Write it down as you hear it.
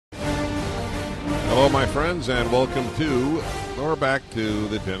Hello, my friends, and welcome to, or back to,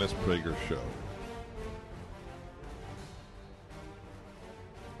 the Dennis Prager Show.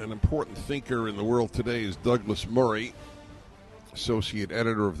 An important thinker in the world today is Douglas Murray, associate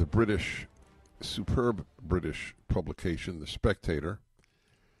editor of the superb British publication, The Spectator,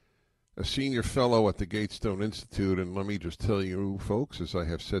 a senior fellow at the Gatestone Institute, and let me just tell you, folks, as I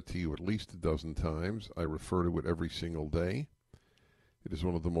have said to you at least a dozen times, I refer to it every single day. It is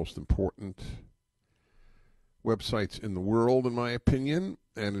one of the most important websites in the world, in my opinion,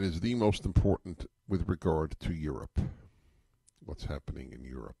 and it is the most important with regard to Europe, what's happening in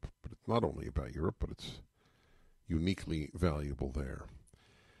Europe. But it's not only about Europe, but it's uniquely valuable there.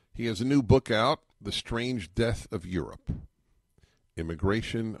 He has a new book out, The Strange Death of Europe,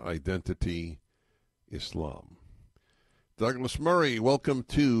 Immigration, Identity, Islam. Douglas Murray, welcome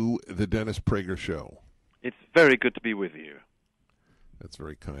to the Dennis Prager Show. It's very good to be with you. That's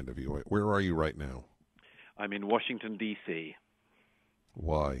very kind of you. Where are you right now? I'm in Washington, D.C.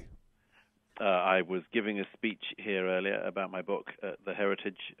 Why? I was giving a speech here earlier about my book at the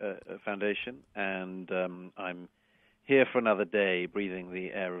Heritage Foundation, and I'm here for another day breathing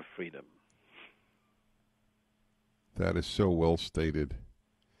the air of freedom. That is so well stated.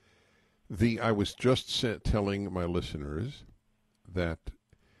 I was just telling my listeners that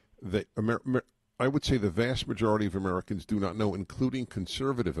I would say the vast majority of Americans do not know, including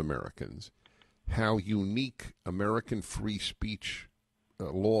conservative Americans, how unique American free speech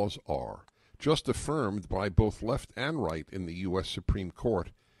laws are, just affirmed by both left and right in the U.S. Supreme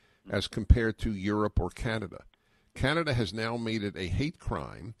Court as compared to Europe or Canada. Canada has now made it a hate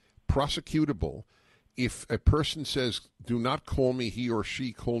crime, prosecutable, if a person says, do not call me he or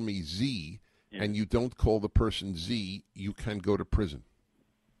she, call me Z, and you don't call the person Z, you can go to prison.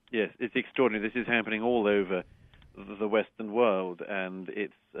 Yes, it's extraordinary. This is happening all over the Western world, and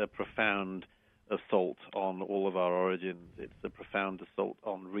it's a profound assault on all of our origins. It's a profound assault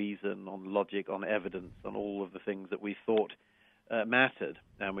on reason, on logic, on evidence, on all of the things that we thought mattered,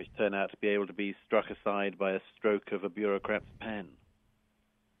 and which turn out to be able to be struck aside by a stroke of a bureaucrat's pen.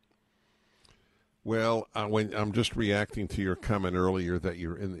 Well, I'm just reacting to your comment earlier that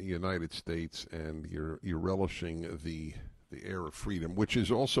you're in the United States and you're relishing the air of freedom, which is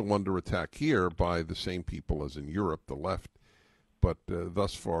also under attack here by the same people as in Europe, the left. But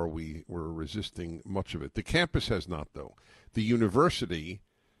thus far, we're resisting much of it. The campus has not, though. The university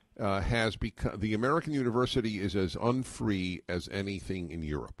has become, the American university is as unfree as anything in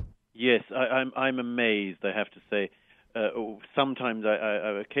Europe. Yes, I'm amazed, I have to say. Sometimes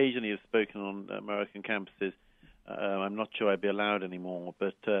I occasionally have spoken on American campuses. I'm not sure I'd be allowed anymore,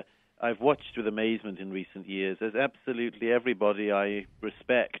 but I've watched with amazement in recent years as absolutely everybody I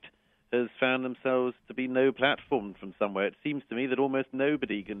respect has found themselves to be no platform from somewhere. It seems to me that almost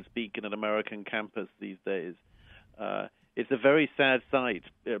nobody can speak in an American campus these days. It's a very sad sight.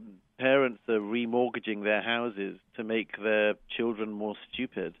 Parents are remortgaging their houses to make their children more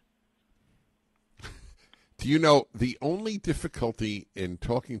stupid. Do you know, the only difficulty in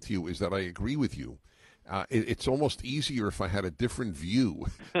talking to you is that I agree with you. It's almost easier if I had a different view,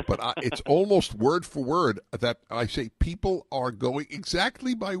 but it's almost word for word that I say people are going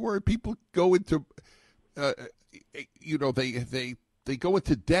exactly by word. People go into, they go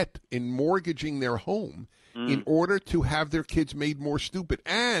into debt in mortgaging their home in order to have their kids made more stupid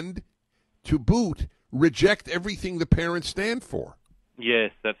and, to boot, reject everything the parents stand for.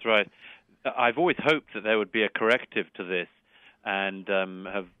 Yes, that's right. I've always hoped that there would be a corrective to this, and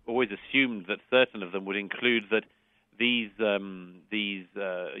have always assumed that certain of them would include that these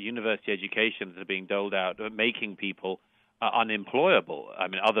university educations that are being doled out are making people unemployable. I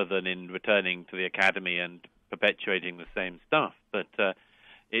mean, other than in returning to the academy and perpetuating the same stuff. But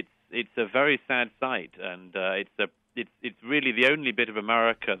it's a very sad sight, and it's really the only bit of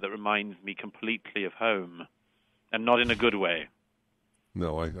America that reminds me completely of home, and not in a good way.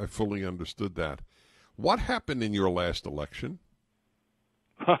 No, I fully understood that. What happened in your last election?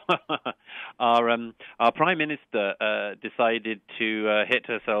 Our Prime Minister decided to hit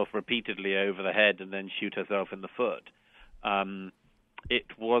herself repeatedly over the head and then shoot herself in the foot. It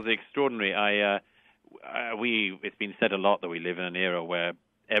was extraordinary. It's been said a lot that we live in an era where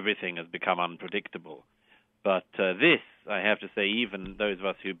everything has become unpredictable. But this, I have to say, even those of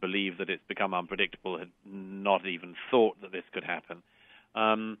us who believe that it's become unpredictable had not even thought that this could happen.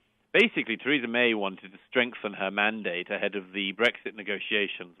 Basically, Theresa May wanted to strengthen her mandate ahead of the Brexit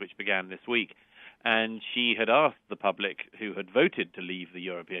negotiations, which began this week. And she had asked the public, who had voted to leave the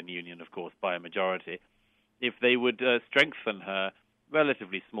European Union, of course, by a majority, if they would strengthen her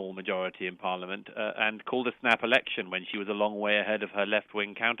relatively small majority in Parliament and called a snap election when she was a long way ahead of her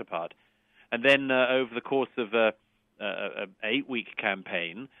left-wing counterpart. And then over the course of an 8-week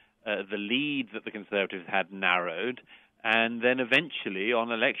campaign, the lead that the Conservatives had narrowed, and then eventually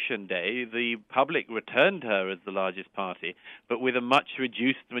on election day, the public returned her as the largest party, but with a much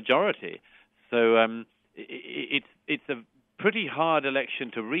reduced majority. So it's a pretty hard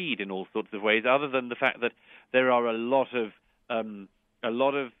election to read in all sorts of ways, other than the fact that there are a lot of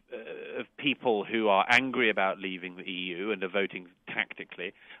people who are angry about leaving the EU and are voting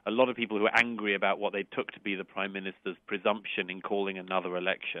tactically. A lot of people who are angry about what they took to be the Prime Minister's presumption in calling another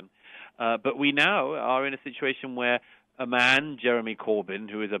election. But we now are in a situation where a man, Jeremy Corbyn,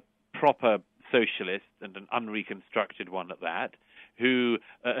 who is a proper socialist and an unreconstructed one at that, who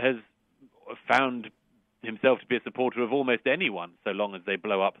has found himself to be a supporter of almost anyone, so long as they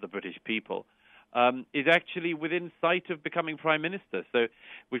blow up the British people, is actually within sight of becoming Prime Minister. So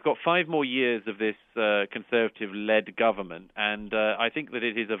we've got 5 more years of this Conservative-led government, and I think that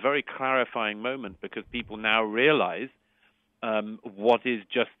it is a very clarifying moment because people now realize what is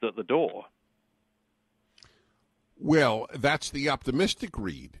just at the door. Well, that's the optimistic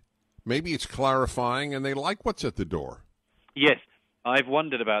read. Maybe it's clarifying and they like what's at the door. Yes, I've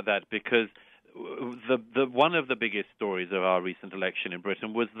wondered about that because the one of the biggest stories of our recent election in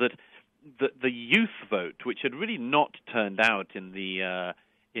Britain was that the youth vote, which had really not turned out in the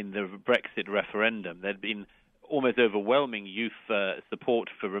Brexit referendum. There'd been almost overwhelming youth support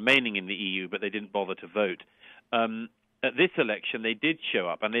for remaining in the EU, but they didn't bother to vote. At this election, they did show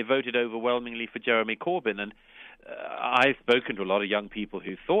up, and they voted overwhelmingly for Jeremy Corbyn. And I've spoken to a lot of young people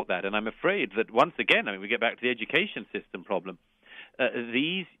who thought that, and I'm afraid that once again, we get back to the education system problem.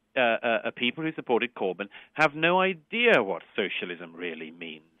 These people who supported Corbyn have no idea what socialism really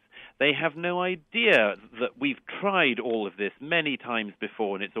means. They have no idea that we've tried all of this many times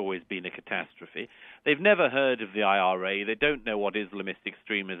before and it's always been a catastrophe. They've never heard of the IRA. They don't know what Islamist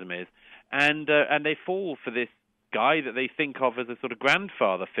extremism is. And they fall for this guy that they think of as a sort of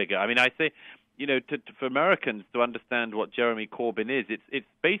grandfather figure. I mean, I say, for Americans to understand what Jeremy Corbyn is, it's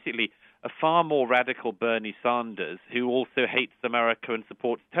basically a far more radical Bernie Sanders who also hates America and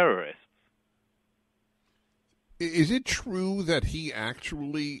supports terrorists. Is it true that he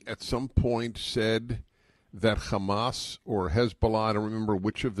actually at some point said that Hamas or Hezbollah, I don't remember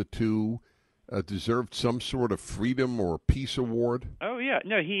which of the two, deserved some sort of freedom or peace award? Oh, yeah.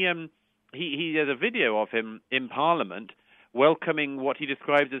 No, he has a video of him in Parliament welcoming what he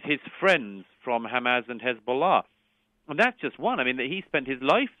describes as his friends from Hamas and Hezbollah. And that's just one. I mean, he spent his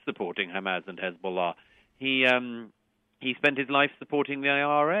life supporting Hamas and Hezbollah. He spent his life supporting the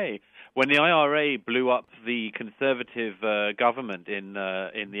IRA. When the IRA blew up the Conservative government in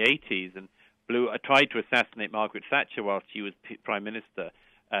the 80s and tried to assassinate Margaret Thatcher while she was Prime Minister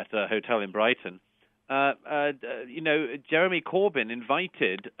at a hotel in Brighton, Jeremy Corbyn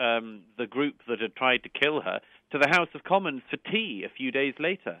invited the group that had tried to kill her to the House of Commons for tea a few days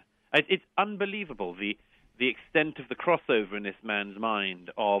later. It's unbelievable, the extent of the crossover in this man's mind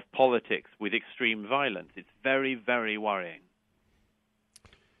of politics with extreme violence. It's very, very worrying.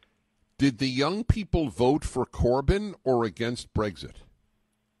 Did the young people vote for Corbyn or against Brexit?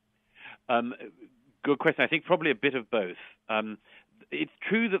 Good question. I think probably a bit of both. It's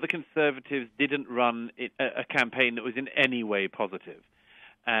true that the Conservatives didn't run a campaign that was in any way positive.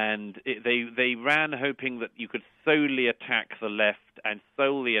 And they ran hoping that you could solely attack the left and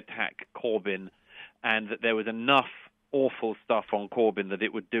solely attack Corbyn, and that there was enough awful stuff on Corbyn that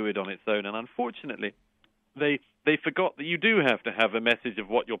it would do it on its own. And unfortunately, they forgot that you do have to have a message of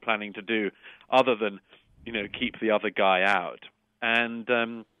what you're planning to do other than, keep the other guy out.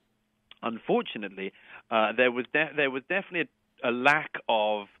 And unfortunately, there was definitely a lack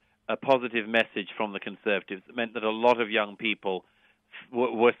of a positive message from the Conservatives that meant that a lot of young people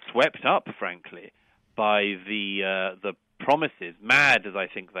were swept up, frankly, by the promises, mad as I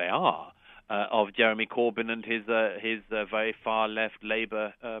think they are, of Jeremy Corbyn and his very far-left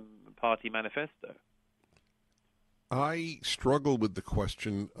Labour Party manifesto. I struggle with the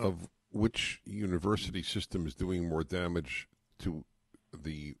question of which university system is doing more damage to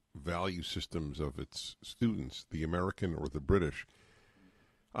the value systems of its students, the American or the British.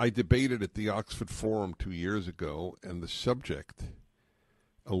 I debated at the Oxford Forum 2 years ago, and the subject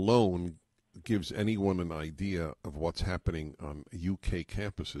alone gives anyone an idea of what's happening on UK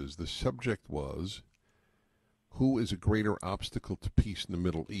campuses. The subject was, who is a greater obstacle to peace in the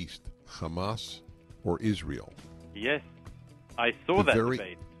Middle East, Hamas or Israel? Yes, I saw that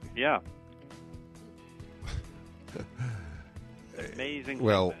debate. Yeah. Amazing.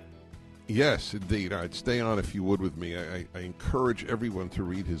 Well, yes, indeed. I'd stay on if you would with me. I encourage everyone to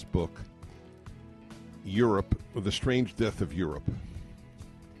read his book, Europe, The Strange Death of Europe.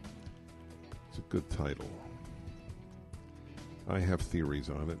 a good title. I have theories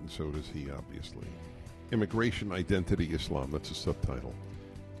on it, and so does he, obviously. Immigration, Identity, Islam. That's a subtitle.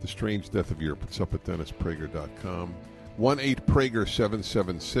 The Strange Death of Europe. It's up at DennisPrager.com.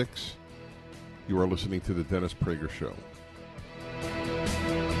 1-8-PRAGER-776. You are listening to The Dennis Prager Show.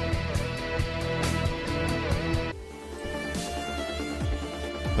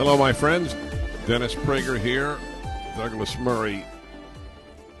 Hello, my friends. Dennis Prager here. Douglas Murray,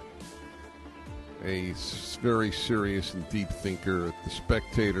 a very serious and deep thinker at The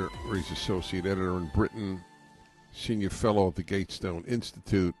Spectator, where he's associate editor in Britain, senior fellow at the Gatestone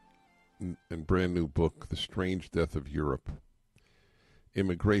Institute, and brand new book, The Strange Death of Europe,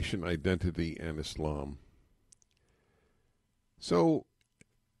 Immigration, Identity, and Islam. So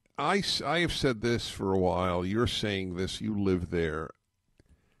I have said this for a while. You're saying this. You live there.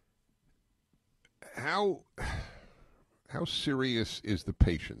 How serious is the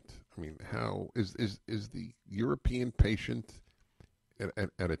patient? I mean, how is the European patient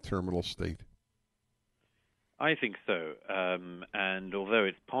at a terminal state? I think so. And although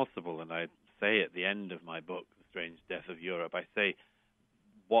it's possible, and I say at the end of my book, The Strange Death of Europe, I say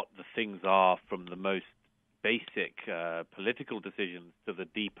what the things are from the most basic political decisions to the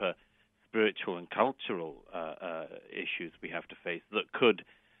deeper spiritual and cultural issues we have to face that could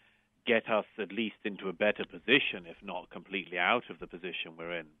get us at least into a better position, if not completely out of the position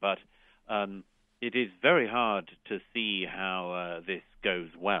we're in. But it is very hard to see how this goes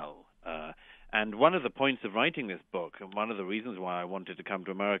well. And one of the points of writing this book, and one of the reasons why I wanted to come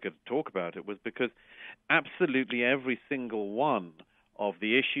to America to talk about it, was because absolutely every single one of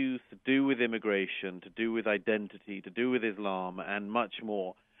the issues to do with immigration, to do with identity, to do with Islam, and much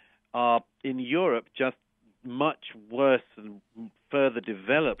more, are in Europe just much worse and further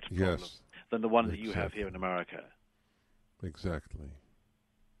developed problems than the one that you have here in America. Exactly.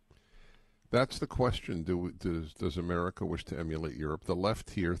 That's the question. Does America wish to emulate Europe? The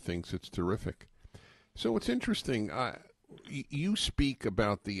left here thinks it's terrific. So it's interesting. You speak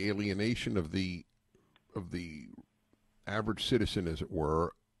about the alienation of the average citizen, as it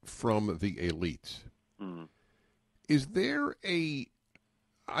were, from the elites. Mm. Is there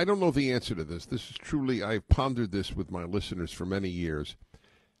I don't know the answer to this. This is truly, I've pondered this with my listeners for many years.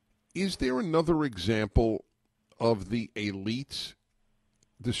 Is there another example of the elites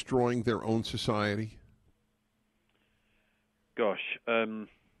destroying their own society? Gosh, I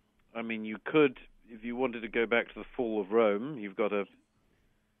mean, you could, if you wanted to go back to the fall of Rome, you've got a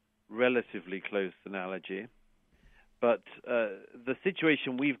relatively close analogy. But the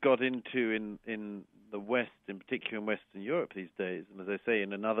situation we've got into in the West, in particular in Western Europe these days, and as I say,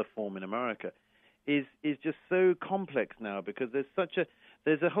 in another form in America, is just so complex now, because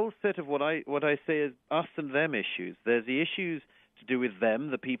there's a whole set of what I say is us and them issues. There's the issues to do with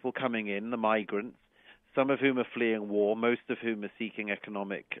them, the people coming in, the migrants, some of whom are fleeing war, most of whom are seeking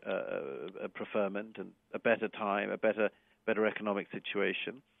economic preferment and a better time, a better economic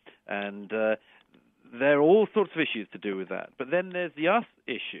situation, and there are all sorts of issues to do with that. But then there's the us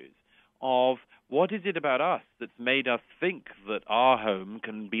issues of what is it about us that's made us think that our home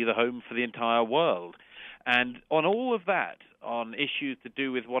can be the home for the entire world. And on all of that, on issues to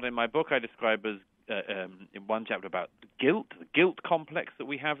do with what in my book I describe as, in one chapter, about the guilt complex that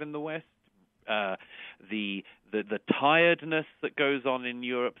we have in the West, the tiredness that goes on in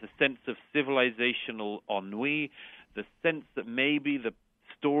Europe, the sense of civilizational ennui, the sense that maybe the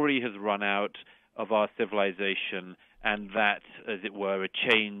story has run out of our civilization, and that, as it were, a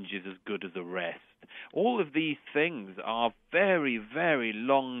change is as good as a rest. All of these things are very, very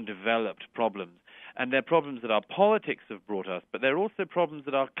long-developed problems, and they're problems that our politics have brought us, but they're also problems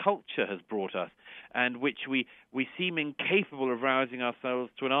that our culture has brought us, and which we seem incapable of rousing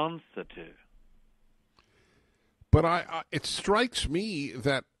ourselves to an answer to. But it strikes me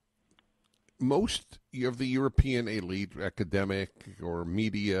that most of the European elite, academic or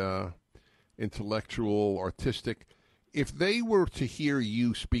media, intellectual, artistic, if they were to hear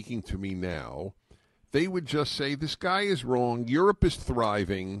you speaking to me now, they would just say, this guy is wrong, Europe is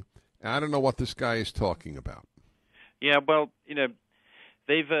thriving, I don't know what this guy is talking about. Yeah, well,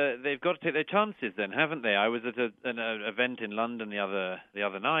 they've got to take their chances then, haven't they? I was at an event in London the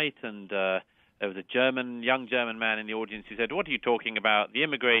other night, and there was a young German man in the audience who said, what are you talking about? The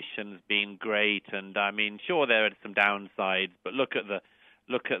immigration's been great, and I mean, sure, there are some downsides, but look at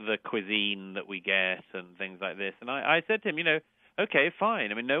the cuisine that we get and things like this. And I said to him, Okay,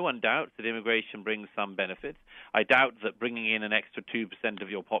 fine. I mean, no one doubts that immigration brings some benefits. I doubt that bringing in an extra 2% of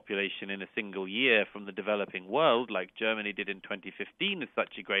your population in a single year from the developing world, like Germany did in 2015, is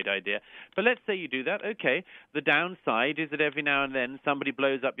such a great idea. But let's say you do that. Okay, the downside is that every now and then somebody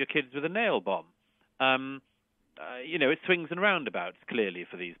blows up your kids with a nail bomb. It swings and roundabouts, clearly,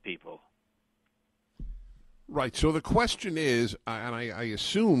 for these people. Right. So the question is, and I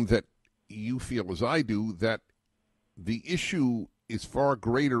assume that you feel as I do, that the issue is far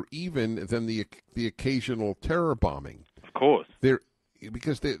greater even than the occasional terror bombing. Of course.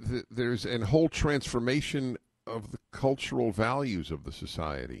 Because there's a whole transformation of the cultural values of the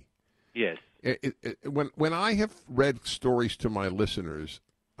society. Yes. When I have read stories to my listeners,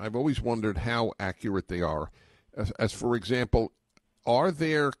 I've always wondered how accurate they are. As for example, are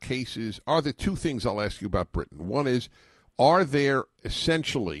there two things I'll ask you about Britain. One is, are there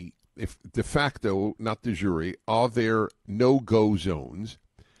essentially, if de facto, not de jure, are there no-go zones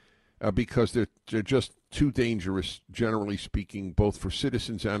because they're just too dangerous, generally speaking, both for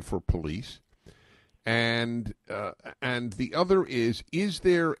citizens and for police? And the other is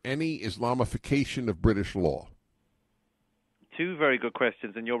there any Islamification of British law? Two very good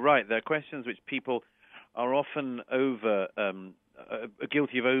questions, and you're right. They're questions which people are often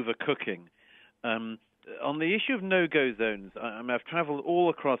guilty of overcooking. On the issue of no-go zones, I've traveled all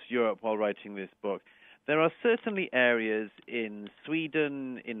across Europe while writing this book. There are certainly areas in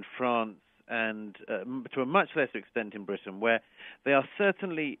Sweden, in France, and to a much lesser extent in Britain, where they are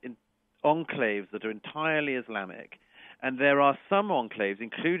certainly enclaves that are entirely Islamic. And there are some enclaves,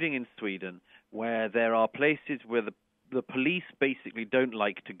 including in Sweden, where there are places where the police basically don't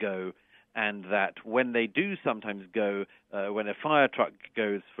like to go, and that when they do sometimes go, when a fire truck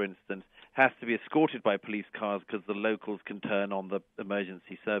goes, for instance, has to be escorted by police cars because the locals can turn on the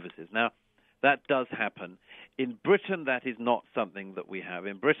emergency services. Now, that does happen. In Britain, that is not something that we have.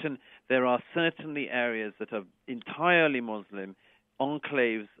 In Britain, there are certainly areas that are entirely Muslim,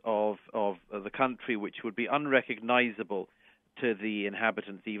 enclaves of the country which would be unrecognizable to the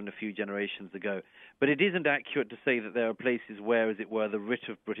inhabitants even a few generations ago. But it isn't accurate to say that there are places where, as it were, the writ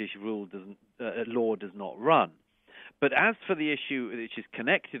of British law does not run. But as for the issue, which is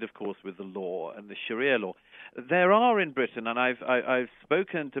connected, of course, with the law and the Sharia law, there are in Britain, and I've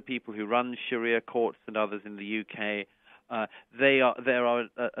spoken to people who run Sharia courts and others in the UK. There are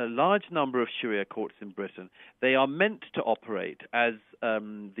a large number of Sharia courts in Britain. They are meant to operate as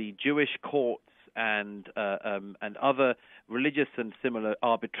the Jewish courts and other religious and similar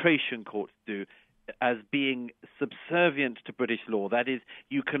arbitration courts do, as being subservient to British law. That is,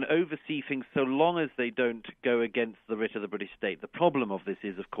 you can oversee things so long as they don't go against the writ of the British state. The problem of this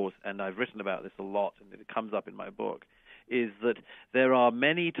is, of course, and I've written about this a lot, and it comes up in my book, is that there are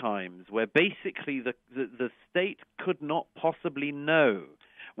many times where basically the state could not possibly know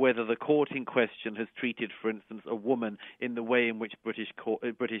whether the court in question has treated, for instance, a woman in the way in which British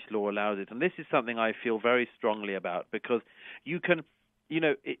law allows it. And this is something I feel very strongly about, because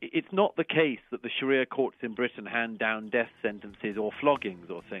it's not the case that the Sharia courts in Britain hand down death sentences or floggings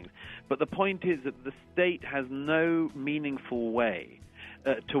or things. But the point is that the state has no meaningful way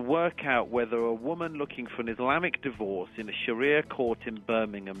to work out whether a woman looking for an Islamic divorce in a Sharia court in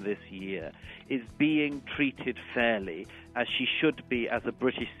Birmingham this year is being treated fairly as she should be as a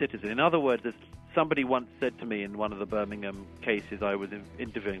British citizen. In other words, as somebody once said to me in one of the Birmingham cases I was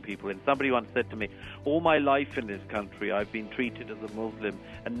interviewing people in, somebody once said to me, all my life in this country I've been treated as a Muslim,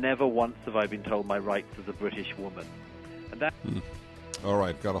 and never once have I been told my rights as a British woman. And that... All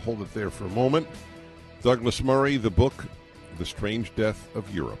right, got to hold it there for a moment. Douglas Murray, the book, The Strange Death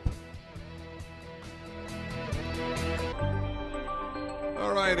of Europe.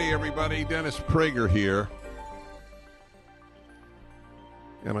 All righty, everybody. Dennis Prager here.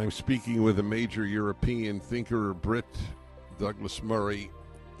 And I'm speaking with a major European thinker, Brit, Douglas Murray.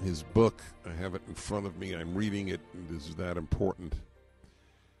 His book, I have it in front of me. I'm reading it. It is that important.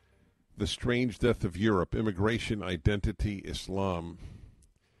 The Strange Death of Europe, Immigration, Identity, Islam.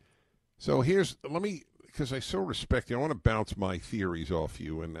 So because I so respect you, I want to bounce my theories off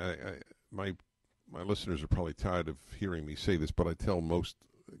you. And my listeners are probably tired of hearing me say this, but I tell most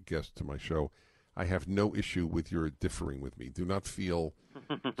guests to my show, I have no issue with your differing with me. Do not feel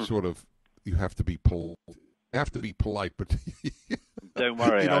sort of you have to be polite. But don't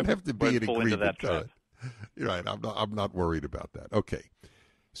worry, you don't have to be in agreement. You're right. I'm not worried about that. Okay.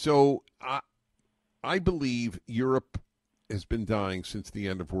 So I believe Europe has been dying since the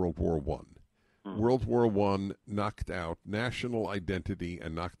end of World War I. World War I knocked out national identity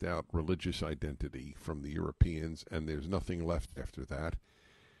and knocked out religious identity from the Europeans, and there's nothing left after that,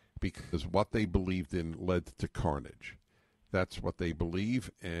 because what they believed in led to carnage. That's what they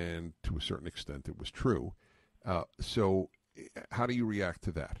believe, and to a certain extent it was true. So how do you react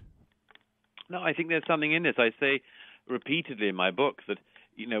to that? No, I think there's something in this. I say repeatedly in my book that,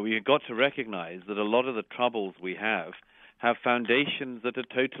 we've got to recognize that a lot of the troubles we have foundations that are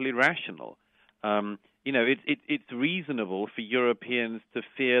totally rational. It's reasonable for Europeans to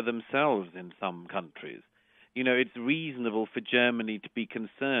fear themselves in some countries. It's reasonable for Germany to be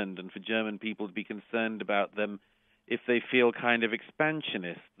concerned and for German people to be concerned about them if they feel kind of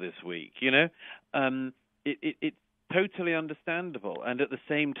expansionist this week. It's totally understandable. And at the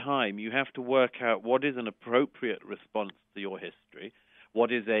same time, you have to work out what is an appropriate response to your history,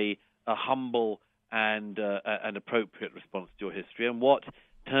 what is a humble and an appropriate response to your history, and what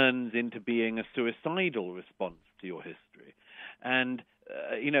turns into being a suicidal response to your history. And,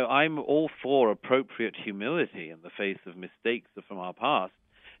 I'm all for appropriate humility in the face of mistakes from our past,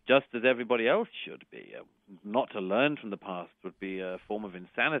 just as everybody else should be. Not to learn from the past would be a form of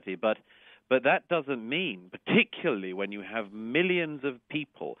insanity, but that doesn't mean, particularly when you have millions of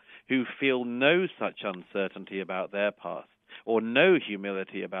people who feel no such uncertainty about their past or no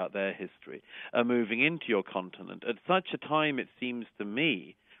humility about their history, are moving into your continent. At such a time, it seems to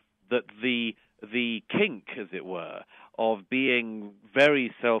me that the kink, as it were, of being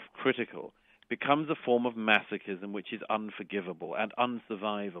very self-critical becomes a form of masochism which is unforgivable and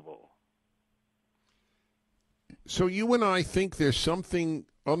unsurvivable. So you and I think there's something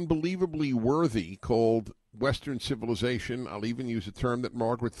unbelievably worthy called Western civilization. I'll even use a term that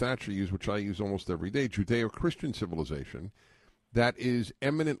Margaret Thatcher used, which I use almost every day, Judeo-Christian civilization, that is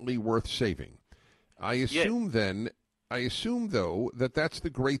eminently worth saving. I assume though, that that's the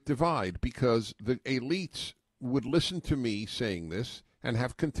great divide, because the elites would listen to me saying this and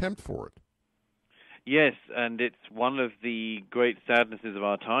have contempt for it. Yes, and it's one of the great sadnesses of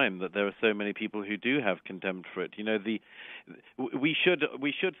our time that there are so many people who do have contempt for it. We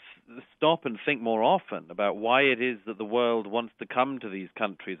should stop and think more often about why it is that the world wants to come to these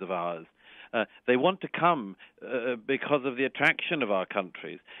countries of ours. They want to come because of the attraction of our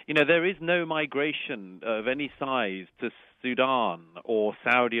countries. There is no migration of any size to Sudan or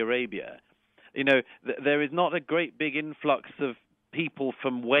Saudi Arabia. There is not a great big influx of people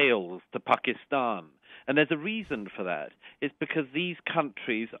from Wales to Pakistan. And there's a reason for that. It's because these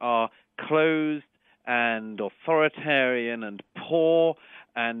countries are closed and authoritarian and poor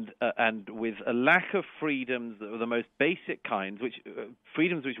and with a lack of freedoms, the most basic kinds,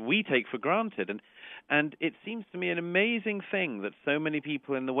 freedoms which we take for granted. And it seems to me an amazing thing that so many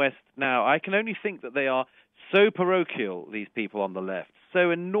people in the West now, I can only think that they are so parochial, these people on the left,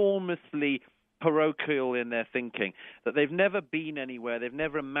 so enormously parochial in their thinking, that they've never been anywhere, they've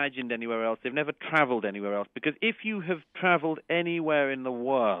never imagined anywhere else, they've never traveled anywhere else. Because if you have traveled anywhere in the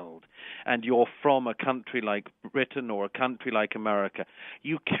world and you're from a country like Britain or a country like America,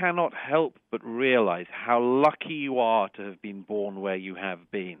 you cannot help but realize how lucky you are to have been born where you have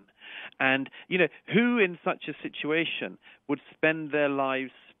been. And, who in such a situation would spend their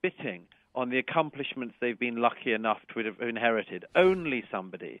lives spitting on the accomplishments they've been lucky enough to have inherited? Only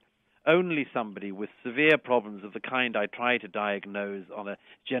somebody with severe problems of the kind I try to diagnose on a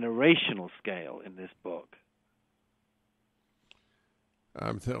generational scale in this book.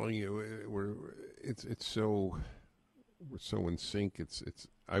 I'm telling you, we're so in sync.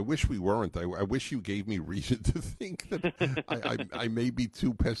 I wish we weren't. I wish you gave me reason to think that I may be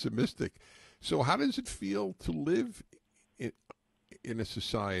too pessimistic. So how does it feel to live in a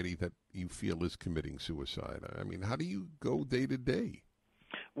society that you feel is committing suicide? I mean, how do you go day to day?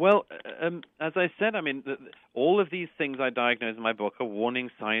 Well, as I said, all of these things I diagnose in my book are warning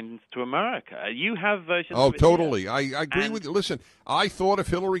signs to America. You have versions of it totally. Here. I agree with you. Listen, I thought if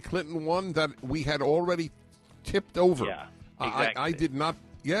Hillary Clinton won that we had already tipped over. Yeah, exactly. I did not.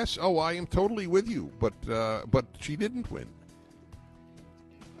 Yes. Oh, I am totally with you. But she didn't win.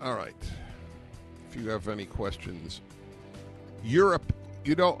 All right. If you have any questions, Europe.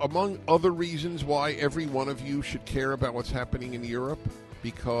 Among other reasons why every one of you should care about what's happening in Europe,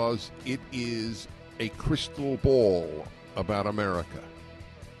 because it is a crystal ball about America.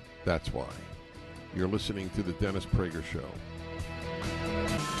 That's why. You're listening to the Dennis Prager Show.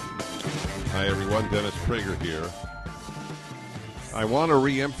 Hi, everyone. Dennis Prager here. I want to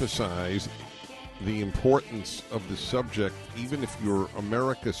reemphasize the importance of the subject, even if you're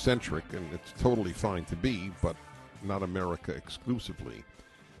America-centric, and it's totally fine to be, but not America exclusively.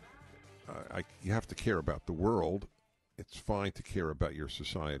 You have to care about the world. It's fine to care about your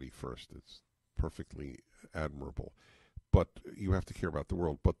society first. It's perfectly admirable. But you have to care about the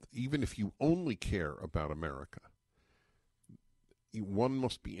world. But even if you only care about America, one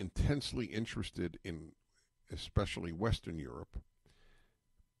must be intensely interested in especially Western Europe,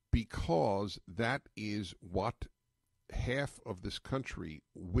 because that is what half of this country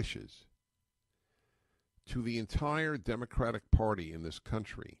wishes. To the entire Democratic Party in this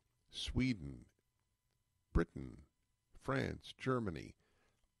country, Sweden, Britain, France, Germany,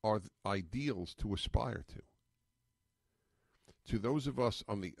 are ideals to aspire to. To those of us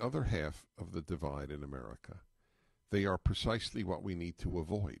on the other half of the divide in America, they are precisely what we need to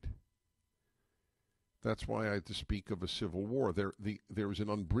avoid. That's why I had to speak of a civil war. There is an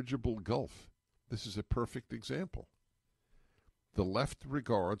unbridgeable gulf. This is a perfect example. The left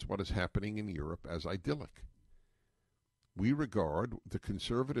regards what is happening in Europe as idyllic. The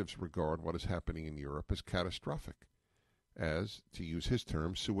conservatives regard what is happening in Europe as catastrophic, as, to use his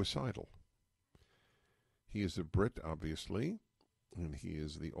term, suicidal. He is a Brit, obviously, and he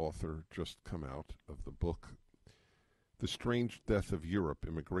is the author, just come out, of the book, The Strange Death of Europe,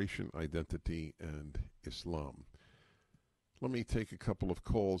 Immigration, Identity, and Islam. Let me take a couple of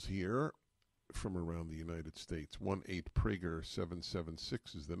calls here from around the United States.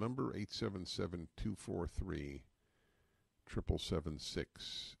 1-8-PRAGER-776 is the number,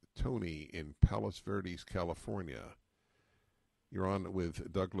 877-243-7776. Tony in Palos Verdes, California. You're on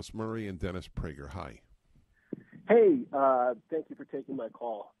with Douglas Murray and Dennis Prager. Hi. Hey, thank you for taking my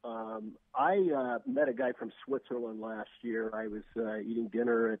call. I met a guy from Switzerland last year. I was eating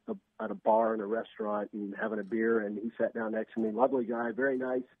dinner at a bar in a restaurant and having a beer, and he sat down next to me. Lovely guy, very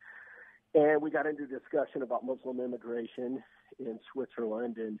nice. And we got into a discussion about Muslim immigration in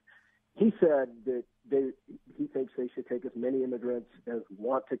Switzerland, and he said that he thinks they should take as many immigrants as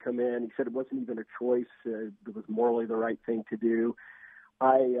want to come in. He said it wasn't even a choice. It was morally the right thing to do.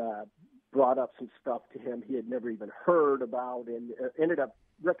 I brought up some stuff to him he had never even heard about, and ended up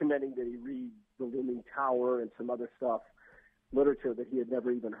recommending that he read The Looming Tower and some other stuff, literature that he had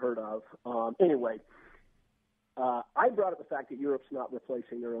never even heard of. Anyway, I brought up the fact that Europe's not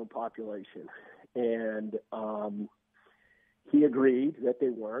replacing their own population, and he agreed that they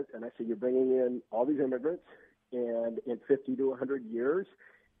weren't, and I said, you're bringing in all these immigrants, and in 50 to 100 years,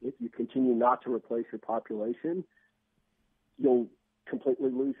 if you continue not to replace your population, you'll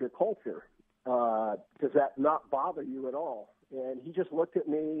completely lose your culture. Does that not bother you at all? And he just looked at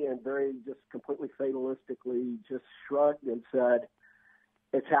me and just completely fatalistically just shrugged and said,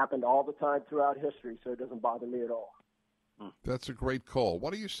 it's happened all the time throughout history, so it doesn't bother me at all. That's a great call.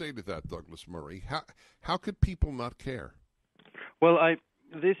 What do you say to that, Douglas Murray? How could people not care? Well,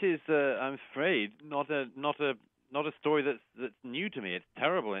 this is, I'm afraid, not a story that's new to me. It's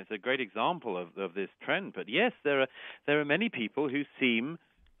terrible, and it's a great example of this trend. But yes, there are many people who seem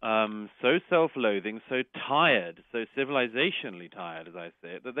so self-loathing, so tired, so civilizationally tired, as I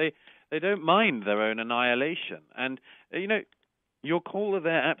say it, that they don't mind their own annihilation. And your caller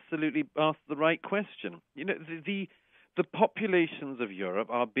there absolutely asked the right question. The populations of Europe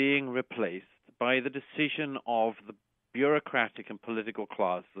are being replaced by the decision of the bureaucratic and political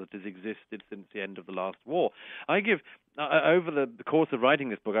class that has existed since the end of the last war. Over the course of writing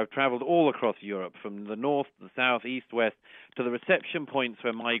this book, I've traveled all across Europe, from the north, the south, east, west, to the reception points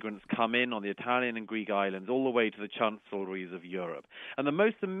where migrants come in on the Italian and Greek islands, all the way to the chancelleries of Europe. And the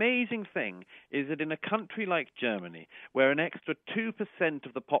most amazing thing is that in a country like Germany, where an extra 2%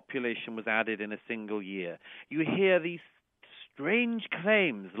 of the population was added in a single year, you hear these strange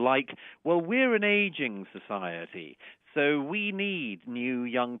claims like, well, we're an aging society, so we need new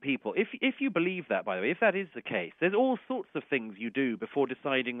young people. If you believe that, by the way, if that is the case, there's all sorts of things you do before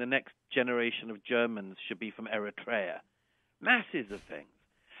deciding the next generation of Germans should be from Eritrea. Masses of things.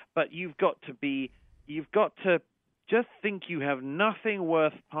 But you've got to just think you have nothing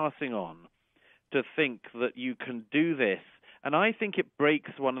worth passing on to think that you can do this. And I think it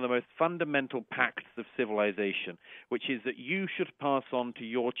breaks one of the most fundamental pacts of civilization, which is that you should pass on to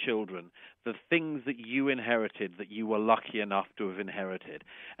your children the things that you inherited, that you were lucky enough to have inherited.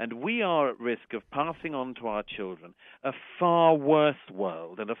 And we are at risk of passing on to our children a far worse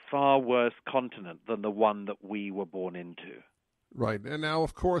world and a far worse continent than the one that we were born into. Right. And now,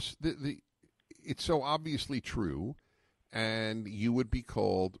 of course, it's so obviously true, and you would be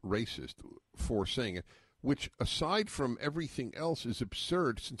called racist for saying it, which, aside from everything else, is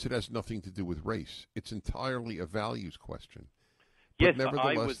absurd since it has nothing to do with race. It's entirely a values question. But yes,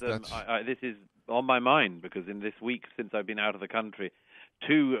 nevertheless, this is on my mind, because in this week since I've been out of the country,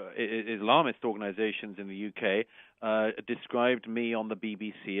 2 Islamist organizations in the UK described me on the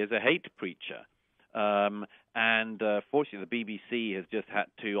BBC as a hate preacher. And fortunately, the BBC has just had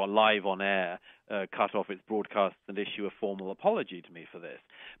to, live on air, cut off its broadcasts and issue a formal apology to me for this.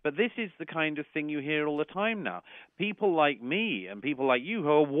 But this is the kind of thing you hear all the time now. People like me and people like you who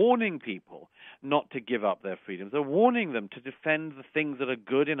are warning people not to give up their freedoms. They're warning them to defend the things that are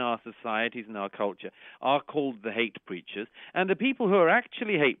good in our societies and our culture, are called the hate preachers. And the people who are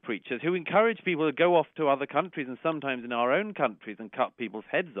actually hate preachers, who encourage people to go off to other countries and sometimes in our own countries and cut people's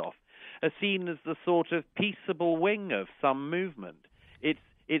heads off, are seen as the sort of peaceable wing of some movement.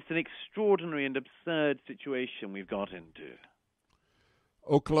 It's an extraordinary and absurd situation we've got into.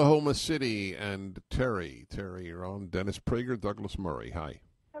 Oklahoma City and Terry. Terry, you're on. Dennis Prager, Douglas Murray. Hi.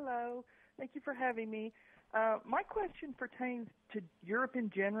 Hello. Thank you for having me. My question pertains to Europe in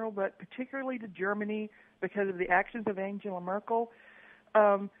general, but particularly to Germany because of the actions of Angela Merkel.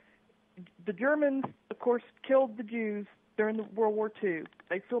 The Germans, of course, killed the Jews during World War II.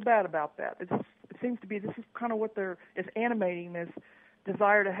 They feel bad about that. It seems to be this is kind of what is animating this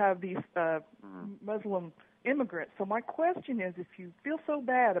desire to have these Muslim immigrants. So my question is, if you feel so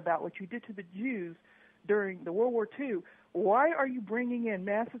bad about what you did to the Jews during the World War II, why are you bringing in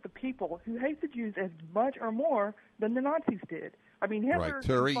masses of people who hate the Jews as much or more than the Nazis did? I mean, Hitler...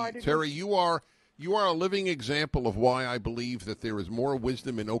 Right, Terry, you are a living example of why I believe that there is more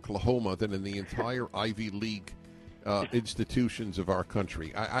wisdom in Oklahoma than in the entire Ivy League institutions of our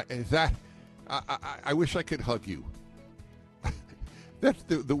country. I wish I could hug you. That's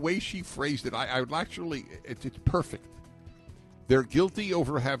the way she phrased it. I would actually, it's perfect. They're guilty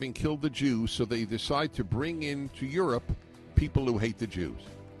over having killed the Jews, so they decide to bring into Europe people who hate the Jews.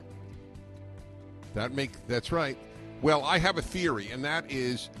 That's right. Well, I have a theory, and that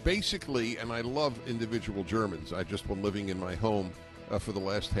is basically, and I love individual Germans. I just been living in my home for the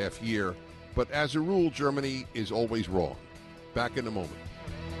last half year. But as a rule, Germany is always wrong. Back in a moment.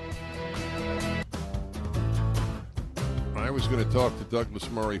 I was going to talk to Douglas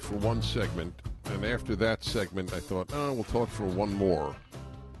Murray for one segment, and after that segment, I thought, we'll talk for one more.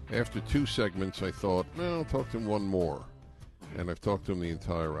 After two segments, I thought, I'll talk to him one more. And I've talked to him the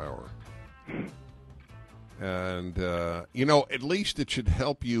entire hour. And, at least it should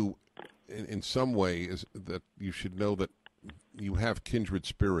help you in some way is that you should know that you have kindred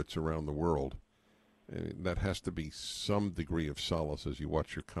spirits around the world. And that has to be some degree of solace as you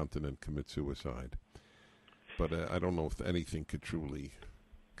watch your continent commit suicide. But I don't know if anything could truly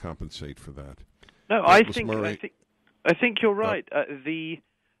compensate for that. No, I think you're right.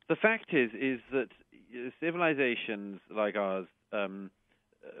 The fact is that civilizations like ours,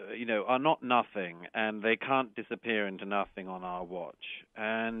 are not nothing, and they can't disappear into nothing on our watch.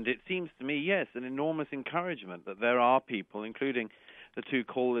 And it seems to me, yes, an enormous encouragement that there are people, including the two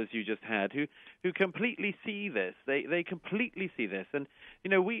callers you just had, who completely see this. They completely see this. And,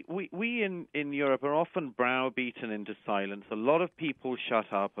 we in Europe are often browbeaten into silence. A lot of people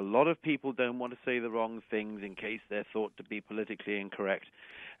shut up. A lot of people don't want to say the wrong things in case they're thought to be politically incorrect.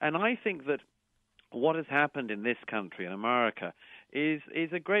 And I think that what has happened in this country, in America, is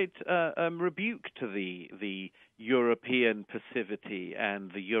a great rebuke to the European passivity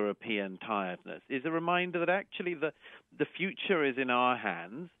and the European tiredness. Is a reminder that actually the future is in our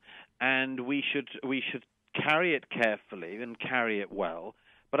hands, and we should carry it carefully and carry it well.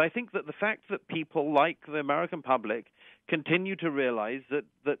 But I think that the fact that people like the American public continue to realize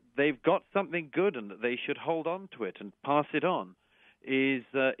that they've got something good and that they should hold on to it and pass it on is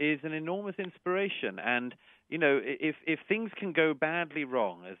an enormous inspiration. And if things can go badly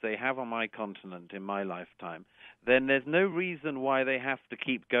wrong, as they have on my continent in my lifetime, then there's no reason why they have to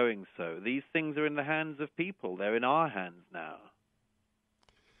keep going so. These things are in the hands of people. They're in our hands now.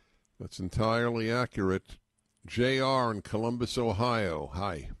 That's entirely accurate. J.R. in Columbus, Ohio.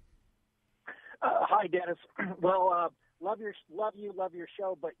 Hi. Hi, Dennis. Well, love your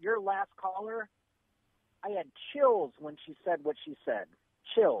show, but your last caller, I had chills when she said what she said.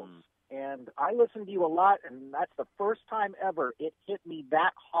 Chills. And I listen to you a lot, and that's the first time ever it hit me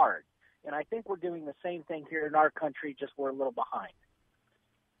that hard. And I think we're doing the same thing here in our country, just we're a little behind.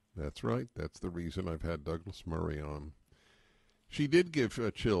 That's right. That's the reason I've had Douglas Murray on. She did give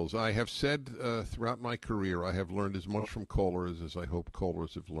chills. I have said throughout my career, I have learned as much from callers as I hope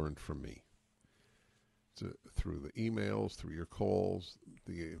callers have learned from me. Through the emails, through your calls,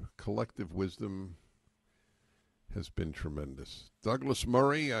 the collective wisdom has been tremendous. Douglas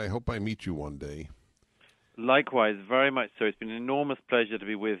Murray, I hope I meet you one day. Likewise, very much so. It's been an enormous pleasure to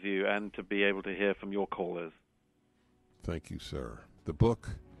be with you and to be able to hear from your callers. Thank you, sir. The book,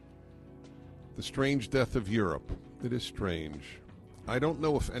 The Strange Death of Europe. It is strange. I don't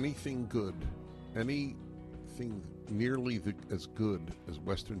know if anything good, anything nearly as good as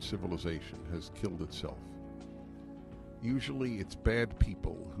Western civilization has killed itself. Usually it's bad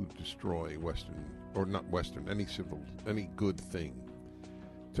people who destroy Western, or not Western, any good thing.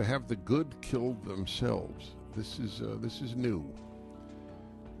 To have the good kill themselves, this is new.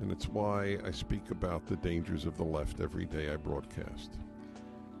 And it's why I speak about the dangers of the left every day I broadcast.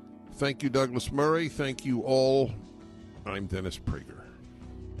 Thank you, Douglas Murray. Thank you all. I'm Dennis Prager.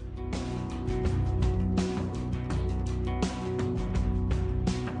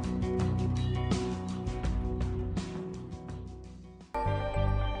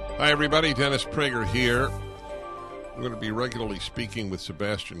 Hi, everybody. Dennis Prager here. I'm going to be regularly speaking with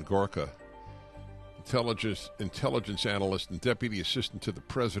Sebastian Gorka, intelligence analyst and deputy assistant to the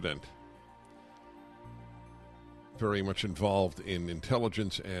president. Very much involved in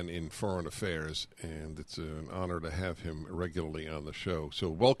intelligence and in foreign affairs, and it's an honor to have him regularly on the show. So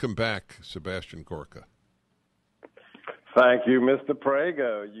welcome back, Sebastian Gorka. Thank you, Mr.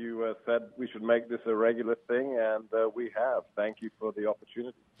 Prager. You said we should make this a regular thing, and we have. Thank you for the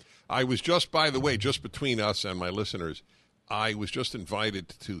opportunity. I was just, by the way, just between us and my listeners, I was just invited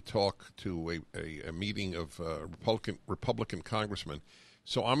to talk to a meeting of Republican congressmen.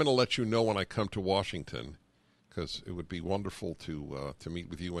 So I'm going to let you know when I come to Washington, because it would be wonderful to meet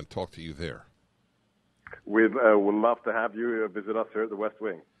with you and talk to you there. We'd love to have you visit us here at the West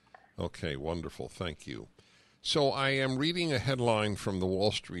Wing. Okay, wonderful. Thank you. So I am reading a headline from the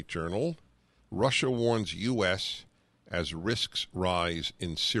Wall Street Journal. Russia warns U.S. as risks rise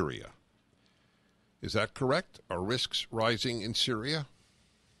in Syria. Is that correct? Are risks rising in Syria?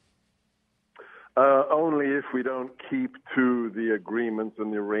 Only if we don't keep to the agreements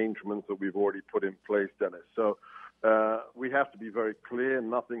and the arrangements that we've already put in place, Dennis. So we have to be very clear.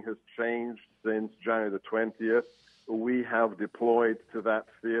 Nothing has changed since January the 20th. We have deployed to that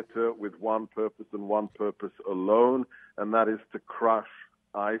theater with one purpose and one purpose alone, and that is to crush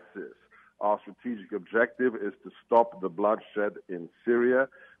ISIS. Our strategic objective is to stop the bloodshed in Syria.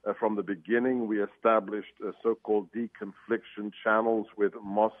 From the beginning, we established so-called deconfliction channels with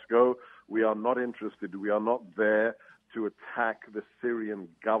Moscow. We are not interested. We are not there to attack the Syrian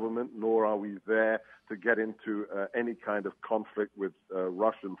government, nor are we there to get into any kind of conflict with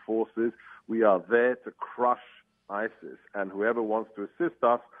Russian forces. We are there to crush ISIS, and whoever wants to assist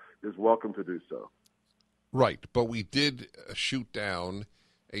us is welcome to do so. Right, but we did shoot down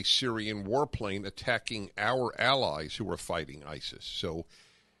a Syrian warplane attacking our allies who were fighting ISIS. So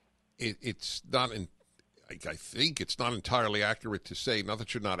it's not, I think it's not entirely accurate to say, not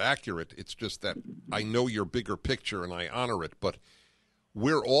that you're not accurate, it's just that I know your bigger picture and I honor it, but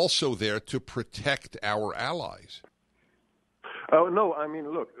we're also there to protect our allies. Oh, no, I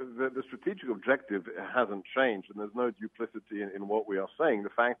mean, look, the strategic objective hasn't changed, and there's no duplicity in what we are saying. The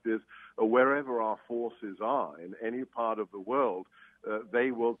fact is, wherever our forces are, in any part of the world,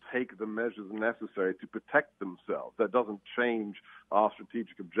 they will take the measures necessary to protect themselves. That doesn't change our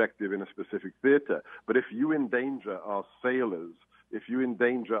strategic objective in a specific theater. But if you endanger our sailors, if you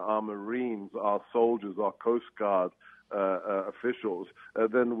endanger our Marines, our soldiers, our Coast Guard officials,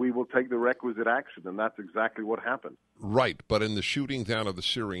 then we will take the requisite action, and that's exactly what happened. Right, but in the shooting down of the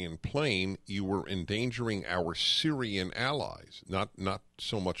Syrian plane, you were endangering our Syrian allies, not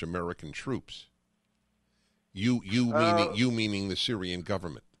so much American troops. You meaning the Syrian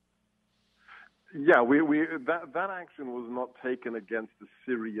government. Yeah, that action was not taken against the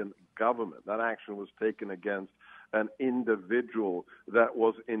Syrian government. That action was taken against an individual that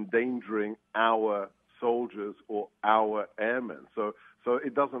was endangering our soldiers or our airmen. So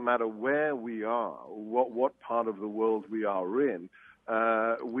it doesn't matter where we are, what part of the world we are in.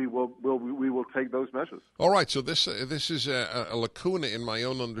 We will take those measures. All right. So this is a lacuna in my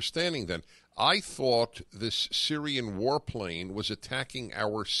own understanding. Then I thought this Syrian warplane was attacking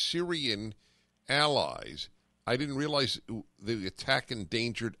our Syrian allies. I didn't realize the attack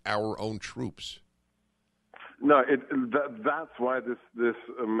endangered our own troops. No, that's why this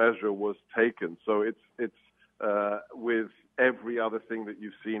measure was taken. So it's with every other thing that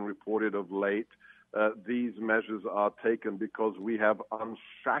you've seen reported of late. These measures are taken because we have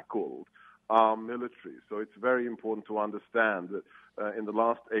unshackled our military. So it's very important to understand that in the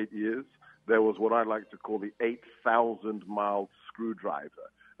last 8 years, there was what I like to call the 8,000-mile screwdriver.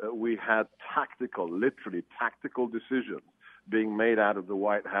 We had literally tactical decisions being made out of the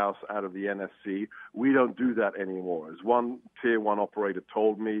White House, out of the NSC. We don't do that anymore. As one Tier 1 operator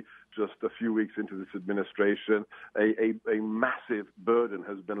told me just a few weeks into this administration, a massive burden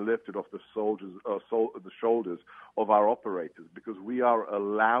has been lifted off the shoulders of our operators because we are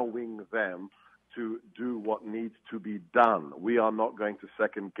allowing them to do what needs to be done. We are not going to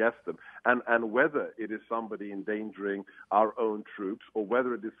second guess them. And whether it is somebody endangering our own troops or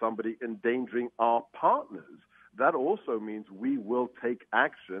whether it is somebody endangering our partners, that also means we will take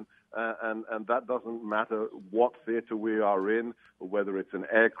action, and that doesn't matter what theater we are in, whether it's an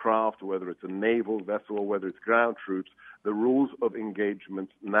aircraft, whether it's a naval vessel, or whether it's ground troops. The rules of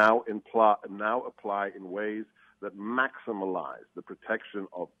engagement now apply in ways that maximize the protection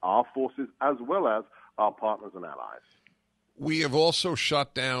of our forces as well as our partners and allies. We have also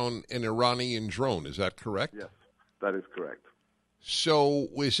shot down an Iranian drone. Is that correct? Yes, that is correct. So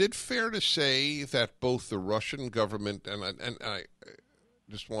is it fair to say that both the Russian government, and I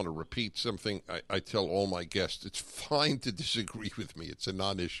just want to repeat something I tell all my guests, it's fine to disagree with me. It's a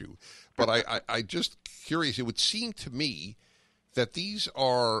non-issue. But I just curious, it would seem to me that these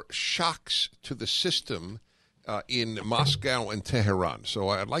are shocks to the system in Moscow and Tehran. So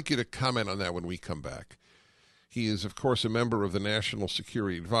I'd like you to comment on that when we come back. He is, of course, a member of the National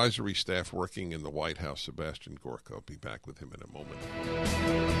Security Advisory Staff working in the White House, Sebastian Gorka. I'll be back with him in a moment.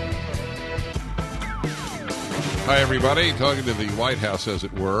 Hi, everybody. Talking to the White House, as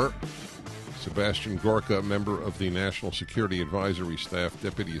it were. Sebastian Gorka, member of the National Security Advisory Staff,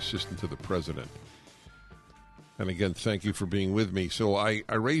 Deputy Assistant to the President. And again, thank you for being with me. So I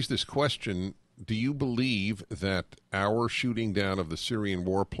raised this question. Do you believe that our shooting down of the Syrian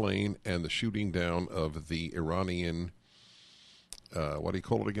warplane and the shooting down of the Iranian, what do you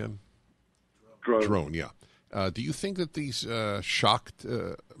call it again? Drone, yeah. Do you think that these shocked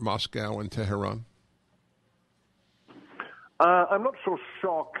Moscow and Tehran? I'm not sure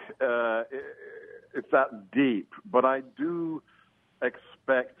shock it's that deep, but I do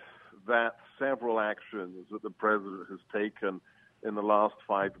expect that several actions that the president has taken in the last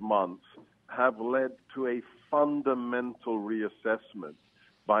 5 months have led to a fundamental reassessment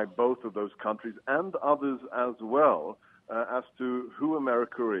by both of those countries and others as well as to who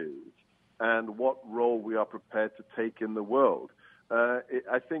America is and what role we are prepared to take in the world.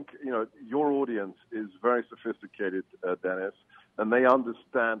 I think, your audience is very sophisticated, Dennis, and they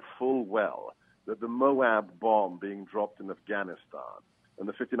understand full well that the Moab bomb being dropped in Afghanistan and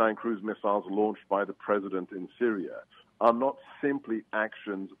the 59 cruise missiles launched by the president in Syria are not simply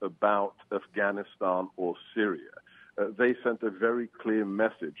actions about Afghanistan or Syria. They sent a very clear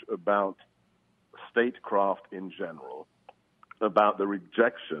message about statecraft in general, about the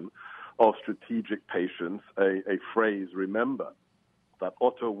rejection of strategic patience, a phrase, remember, that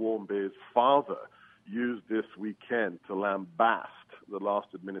Otto Warmbier's father used this weekend to lambast the last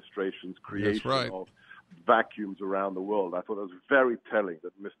administration's creation of vacuums around the world. I thought it was very telling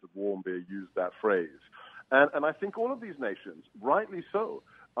that Mr. Warmbier used that phrase. And I think all of these nations, rightly so,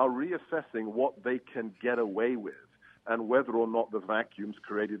 are reassessing what they can get away with and whether or not the vacuums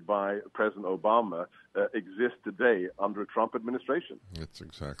created by President Obama exist today under a Trump administration. That's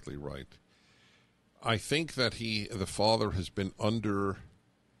exactly right. I think that the father has been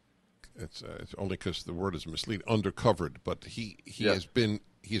it's only because the word is misleading, undercovered, but he has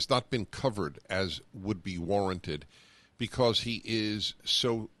not been covered as would be warranted because he is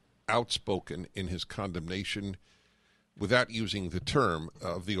so outspoken in his condemnation, without using the term,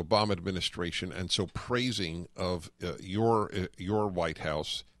 of the Obama administration, and so praising of your White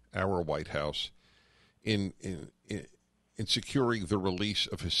House, our White House, in securing the release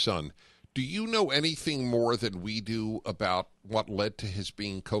of his son. Do you know anything more than we do about what led to his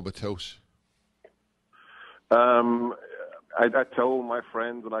being comatose? I tell my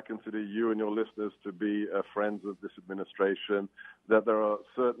friends, and I consider you and your listeners to be friends of this administration, that there are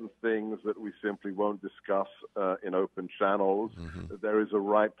certain things that we simply won't discuss in open channels. Mm-hmm. There is a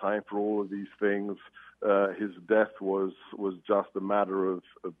right time for all of these things. His death was just a matter of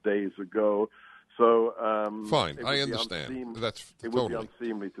days ago. So fine, I understand. It would be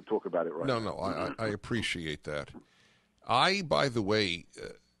unseemly to talk about it right now. No, I appreciate that. By the way,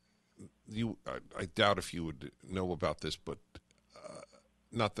 I doubt if you would know about this, but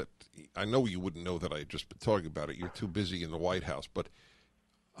not that I know you wouldn't know that I had just been talking about it. You're too busy in the White House, but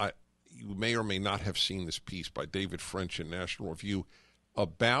you may or may not have seen this piece by David French in National Review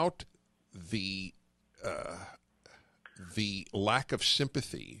about the lack of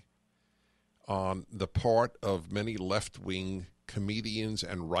sympathy on the part of many left-wing comedians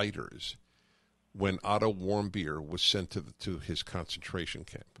and writers when Otto Warmbier was sent to his concentration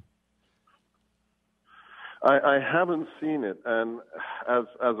camp. I haven't seen it, and as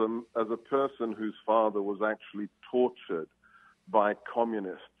a person whose father was actually tortured by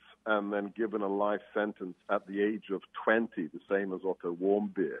communists and then given a life sentence at the age of 20, the same as Otto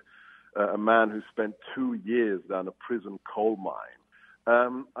Warmbier, a man who spent 2 years down a prison coal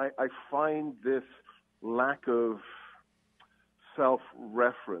mine, I find this lack of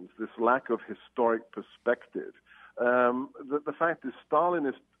self-reference, this lack of historic perspective. The fact is,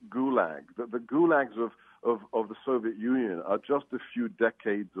 Stalinist gulag, the gulags of of the Soviet Union are just a few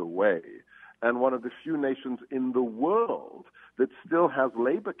decades away, and one of the few nations in the world that still has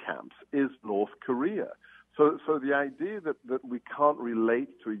labor camps is North Korea. So the idea that we can't relate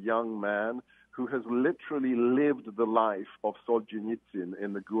to a young man who has literally lived the life of Solzhenitsyn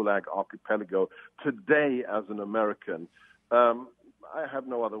in the Gulag archipelago today as an American, I have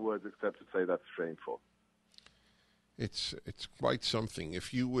no other words except to say that's shameful. It's quite something.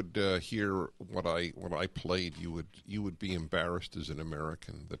 If you would hear what I played, you would be embarrassed as an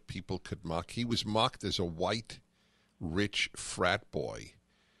American that people could mock. He was mocked as a white, rich frat boy.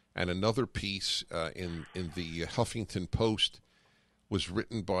 And another piece in the Huffington Post was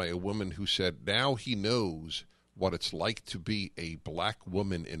written by a woman who said, now he knows what it's like to be a black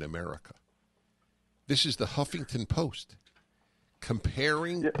woman in America. This is the Huffington Post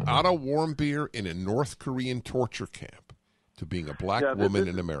comparing Otto Warmbier in a North Korean torture camp to being a black woman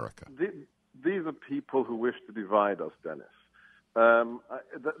in America. These are people who wish to divide us, Dennis.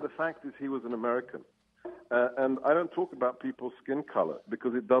 The fact is he was an American. And I don't talk about people's skin color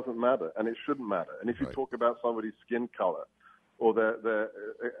because it doesn't matter and it shouldn't matter. And if you talk about somebody's skin color or their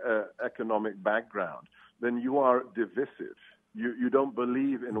economic background, then you are divisive. You don't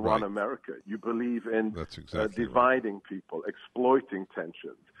believe in one America. You believe in dividing people, exploiting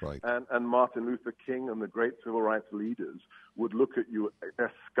tensions. Right. And Martin Luther King and the great civil rights leaders would look at you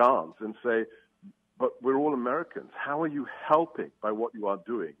askance and say, but we're all Americans. How are you helping by what you are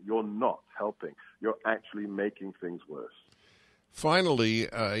doing? You're not helping. You're actually making things worse. Finally,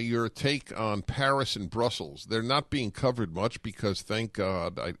 your take on Paris and Brussels. They're not being covered much because, thank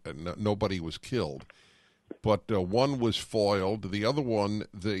God, nobody was killed. But one was foiled. The other one,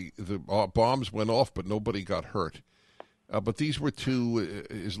 the bombs went off, but nobody got hurt. But these were two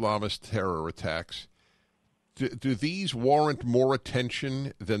Islamist terror attacks. Do these warrant more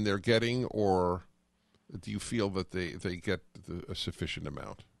attention than they're getting, or do you feel that they get a sufficient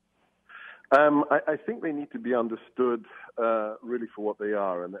amount? I think they need to be understood really for what they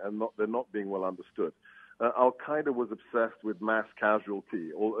are, and they're not being well understood. Al-Qaeda was obsessed with mass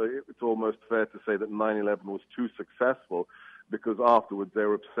casualty. It's almost fair to say that 9/11 was too successful because afterwards they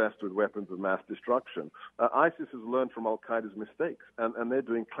were obsessed with weapons of mass destruction. ISIS has learned from Al-Qaeda's mistakes, and they're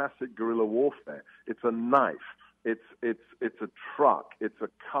doing classic guerrilla warfare. It's a knife. It's a truck. It's a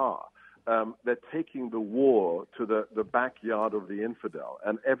car. They're taking the war to the backyard of the infidel,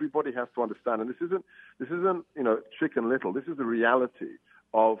 and everybody has to understand. And this isn't Chicken Little. This is the reality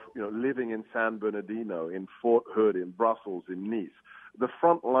of living in San Bernardino, in Fort Hood, in Brussels, in Nice. The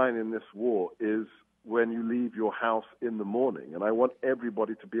front line in this war is when you leave your house in the morning, and I want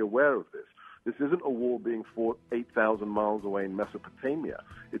everybody to be aware of this. This isn't a war being fought 8,000 miles away in Mesopotamia.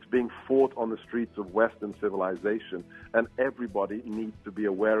 It's being fought on the streets of Western civilization, and everybody needs to be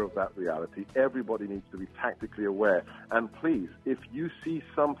aware of that reality. Everybody needs to be tactically aware. And please, if you see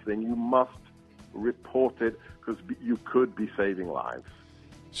something, you must report it because you could be saving lives.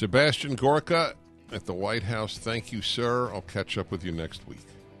 Sebastian Gorka at the White House, thank you, sir. I'll catch up with you next week.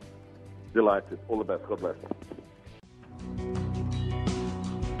 Delighted. All the best. God bless.